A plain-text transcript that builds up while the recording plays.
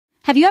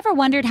Have you ever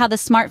wondered how the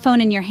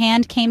smartphone in your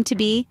hand came to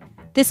be?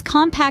 This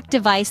compact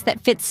device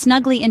that fits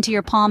snugly into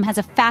your palm has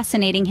a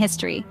fascinating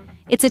history.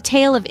 It's a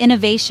tale of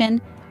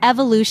innovation,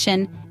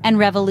 evolution, and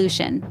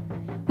revolution.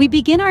 We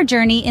begin our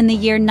journey in the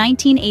year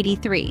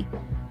 1983.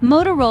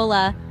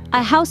 Motorola,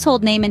 a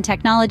household name in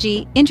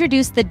technology,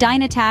 introduced the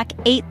Dynatac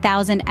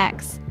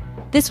 8000X.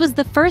 This was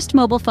the first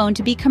mobile phone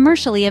to be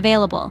commercially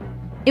available.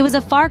 It was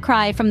a far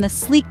cry from the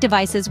sleek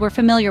devices we're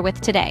familiar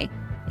with today.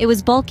 It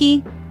was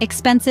bulky,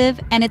 expensive,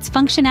 and its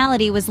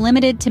functionality was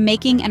limited to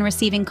making and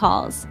receiving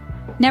calls.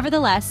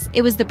 Nevertheless,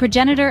 it was the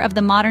progenitor of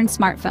the modern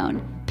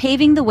smartphone,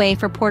 paving the way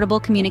for portable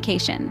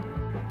communication.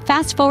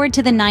 Fast forward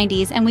to the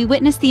 90s and we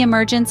witnessed the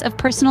emergence of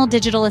personal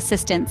digital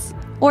assistants,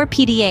 or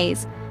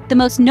PDAs, the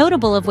most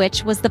notable of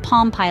which was the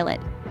Palm Pilot.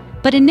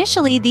 But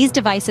initially, these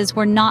devices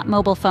were not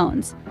mobile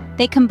phones.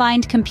 They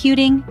combined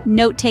computing,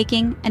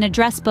 note-taking, an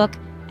address book,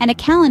 and a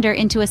calendar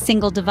into a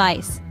single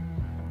device.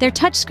 Their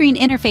touchscreen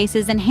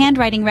interfaces and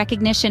handwriting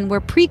recognition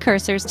were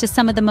precursors to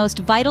some of the most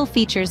vital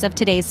features of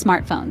today's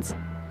smartphones.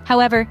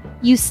 However,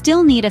 you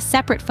still need a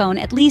separate phone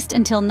at least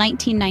until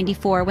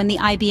 1994 when the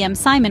IBM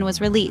Simon was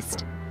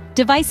released.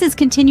 Devices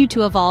continued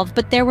to evolve,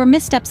 but there were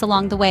missteps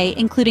along the way,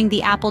 including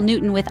the Apple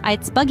Newton with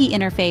its buggy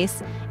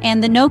interface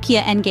and the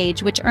Nokia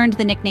N-Gage, which earned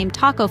the nickname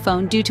Taco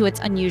Phone due to its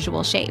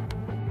unusual shape.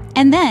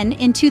 And then,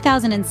 in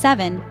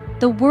 2007,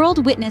 the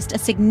world witnessed a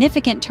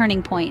significant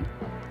turning point.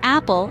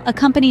 Apple, a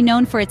company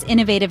known for its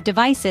innovative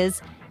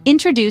devices,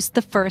 introduced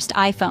the first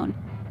iPhone.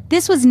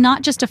 This was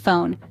not just a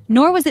phone,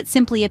 nor was it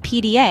simply a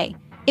PDA.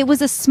 It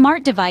was a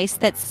smart device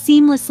that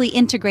seamlessly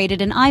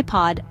integrated an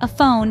iPod, a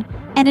phone,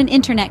 and an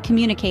internet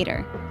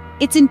communicator.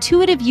 Its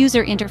intuitive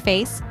user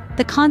interface,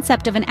 the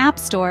concept of an app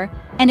store,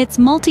 and its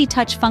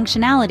multi-touch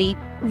functionality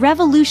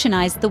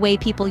revolutionized the way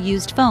people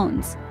used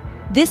phones.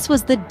 This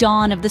was the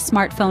dawn of the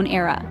smartphone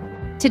era.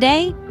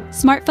 Today,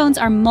 smartphones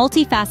are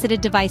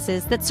multifaceted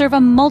devices that serve a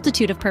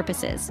multitude of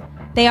purposes.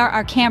 They are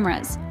our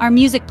cameras, our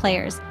music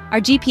players, our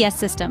GPS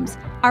systems,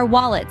 our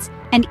wallets,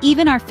 and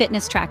even our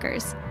fitness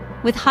trackers.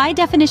 With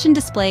high-definition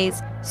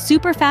displays,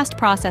 super-fast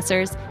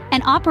processors,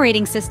 and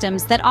operating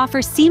systems that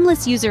offer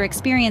seamless user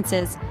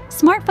experiences,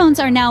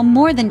 smartphones are now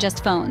more than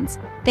just phones.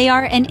 They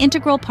are an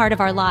integral part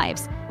of our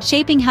lives,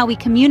 shaping how we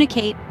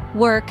communicate,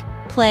 work,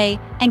 play,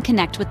 and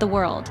connect with the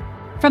world.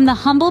 From the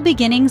humble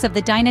beginnings of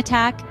the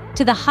Dynatac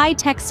to the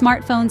high-tech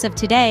smartphones of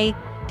today,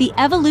 the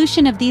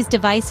evolution of these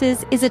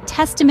devices is a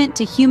testament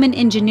to human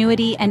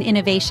ingenuity and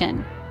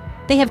innovation.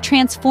 They have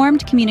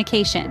transformed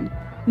communication,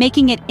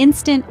 making it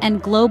instant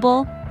and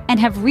global, and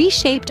have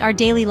reshaped our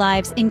daily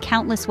lives in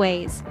countless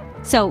ways.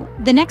 So,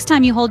 the next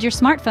time you hold your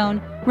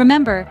smartphone,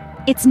 remember,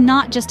 it's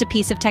not just a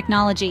piece of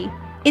technology.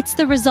 It's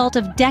the result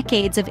of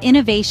decades of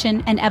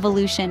innovation and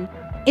evolution.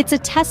 It's a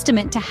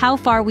testament to how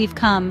far we've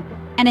come,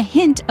 and a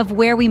hint of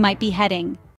where we might be heading.